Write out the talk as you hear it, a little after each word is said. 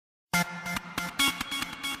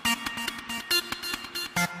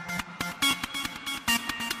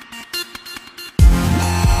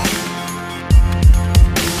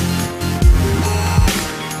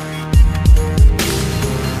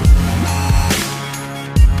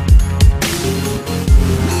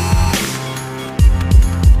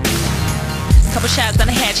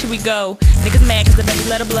match, here we go. Niggas mad cause the baby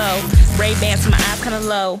let her blow. Ray bands to my eyes kinda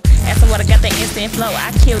low. Asking what I got that instant flow.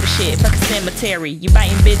 I kill the shit, fuck a cemetery. You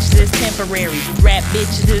biting bitches is temporary. Rap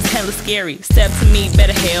bitches is hella scary. Step to me,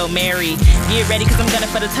 better Hail Mary. Get ready cause I'm gunning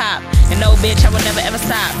for the top. And no bitch, I will never ever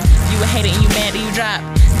stop. You a hater and you mad and you drop.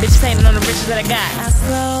 Bitches hating on the riches that I got. I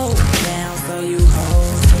slow down so you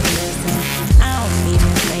hoes can listen. I don't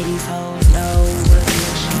even say these hoes know what's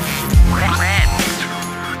Rap, bitch,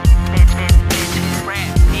 bitch, bitch,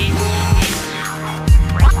 rap, bitch.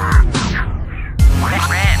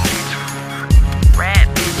 Rap,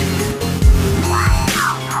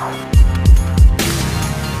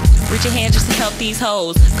 reach your hand just to help these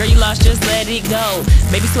hoes. Girl, you lost, just let it go.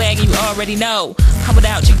 Baby swag, you already know. How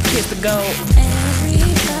about you kiss the goat?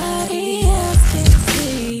 Everybody else can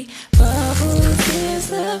see Bubbles is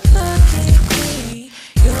the fucking queen.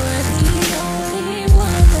 You're the only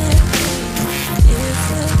one that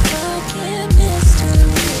it's a fucking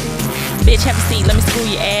mystery. Bitch, have a seat, let me screw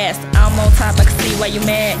your ass. I'm on top, I can see why you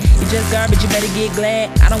mad. You just garbage, you better get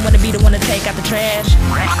glad. I don't wanna be the one to take out the trash.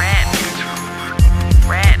 Rap, rap,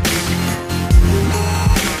 rap.